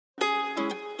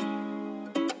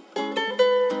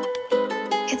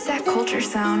It's that culture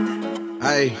sound.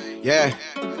 Hey, yeah.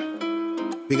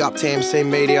 Big up TMC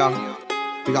Media.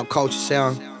 Big up Culture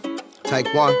Sound.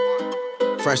 Take one.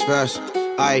 Freshverse.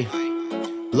 Hey,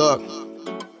 look.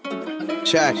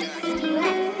 Check.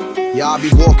 Yeah, I be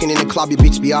walking in the club, your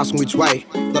bitch be asking which way.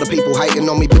 Lot of people hating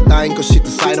on me, but they ain't got shit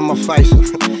to say to my face.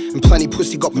 And plenty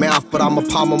pussy got mouth, but I'ma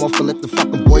palm them off and let the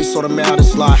fucking boys sort them out.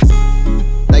 It's like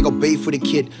they got beef with the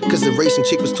kid, cause the recent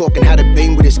chick was talking how they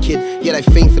been with this kid. Yeah, they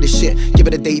fiend for this shit. Give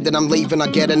it a deed that I'm leaving, I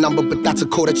get a number, but that's a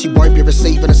call that she won't be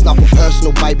receiving. It's nothing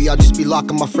personal, baby, I just be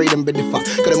liking my freedom. But if I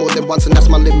got it more than once and that's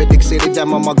my limit, exceeded,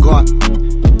 damn, oh my god.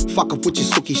 Fuck off with your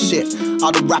sookie shit.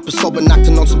 All the rappers sober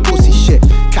acting on some pussy shit.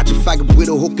 Catch a faggot with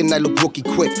a hook and they look rookie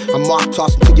quick. I'm Mark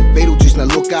Tyson to your Beetlejuice, now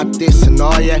look at this. And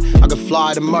oh yeah, I can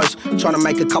fly the most. Trying to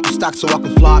make a couple stacks so I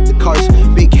can fly up the coast.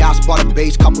 Big house by the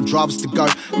beach, couple drivers to go.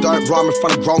 Don't rhyme in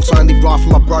front of Bronx, I only rhyme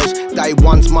for my bros. Day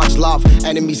one's much love,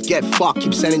 enemies get fucked.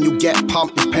 Keep sending you get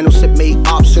pumped, this pen will set me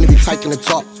up. Soon to be taking the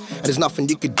top. And there's nothing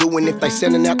you could do, and if they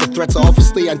sending out the threats, I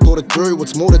obviously ain't thought it through.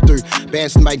 What's more to do?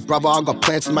 Bands to make, brother, I got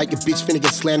plans to make your bitch finna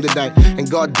get slammed today. And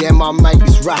goddamn, my mate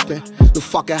is rapping. The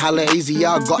fucker hella easy,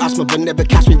 yeah, I got asthma, but never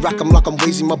catch me rack 'em like I'm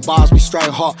wheezy. My bars be straight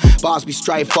hot, bars be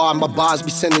straight fire. My bars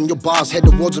be sending your bars head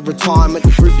towards a retirement.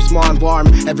 The proof is my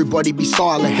environment, everybody be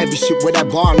silent. Heavy shit with that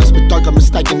violence, but don't get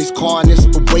mistaken, this kindness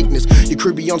for weakness. Your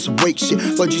crew be on some weak shit,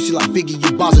 low juicy like Biggie,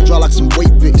 your bars are dry like some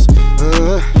wheat bits.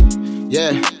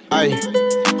 Yeah,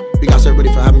 ayy. Big ups everybody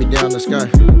for having me down, let's go.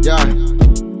 Yeah,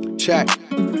 check.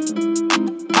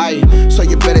 Ayy, so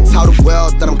you better tell the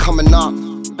world that I'm coming up.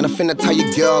 And I finna tell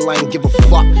your girl I ain't give a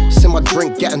fuck. See my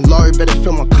drink getting low, better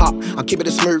fill my cup. I'll keep it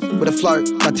a smooth with a flow,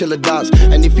 not till it does.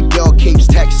 And if your girl keeps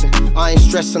texting, I ain't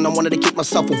stressing. I wanted to keep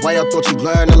myself away, I thought you'd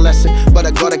learn a lesson. But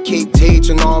I gotta keep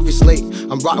teaching, obviously.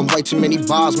 I'm writing way too many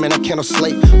bars, man, I cannot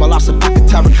sleep. My life's a pack of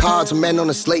tarot cards, a man on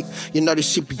a slate. You know this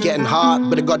shit be getting hard,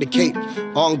 but I gotta keep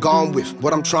on going with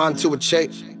what I'm trying to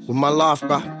achieve. With my life,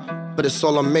 bruh, but it's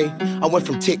all on me. I went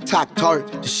from tic-tac-toe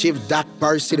to shiv-dac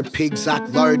burst, see the pigs act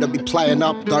low. I be playing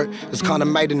up though, it's kinda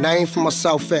made a name for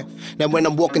myself, eh. Now when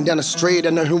I'm walking down the street,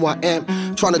 I know who I am.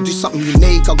 Trying to do something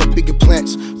unique, I got bigger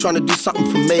plans. Trying to do something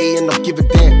for me and not give a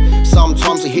damn.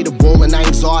 Sometimes I hit a wall and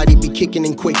anxiety be kicking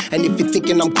in quick. And if you're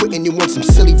thinking I'm quitting, you want some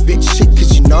silly bitch shit,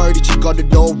 cause you know that you got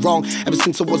it all wrong. Ever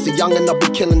since I was a youngin', I've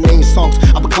been killing these songs.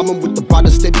 I've been coming with the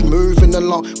brothers, steady moving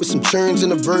along. With some tunes in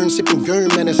the room, sipping goon,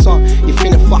 man, it's on. You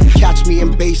finna fucking catch me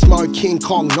in beast mode, King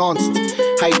Kong nonsense.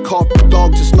 Hate cop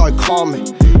dogs, there's no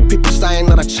comment. People saying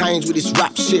that I changed with this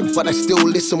rap shit, but I still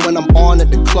listen when I'm on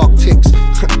it, the clock ticks.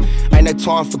 Ain't no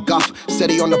time for guff,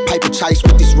 steady on the paper chase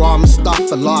with this rhyme and stuff.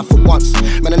 For life for once,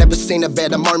 man, I never seen a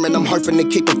better moment. I'm hoping to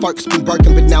keep the focus, been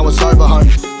broken, but now it's over,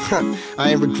 home.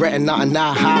 I ain't regretting nothing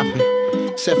that happened,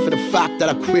 except for the fact that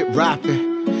I quit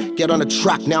rapping. Get on the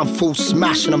track, now I'm full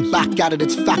smash, and I'm back at it,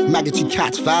 it's fact, maggots, you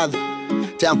cats, father.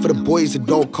 Down for the boys at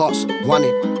all costs, want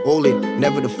it, all in,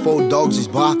 never the four dogs is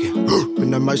barking. But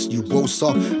know most of you will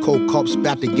soft, cold cops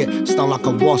about to get stung like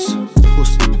a wasp.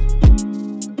 Pussy.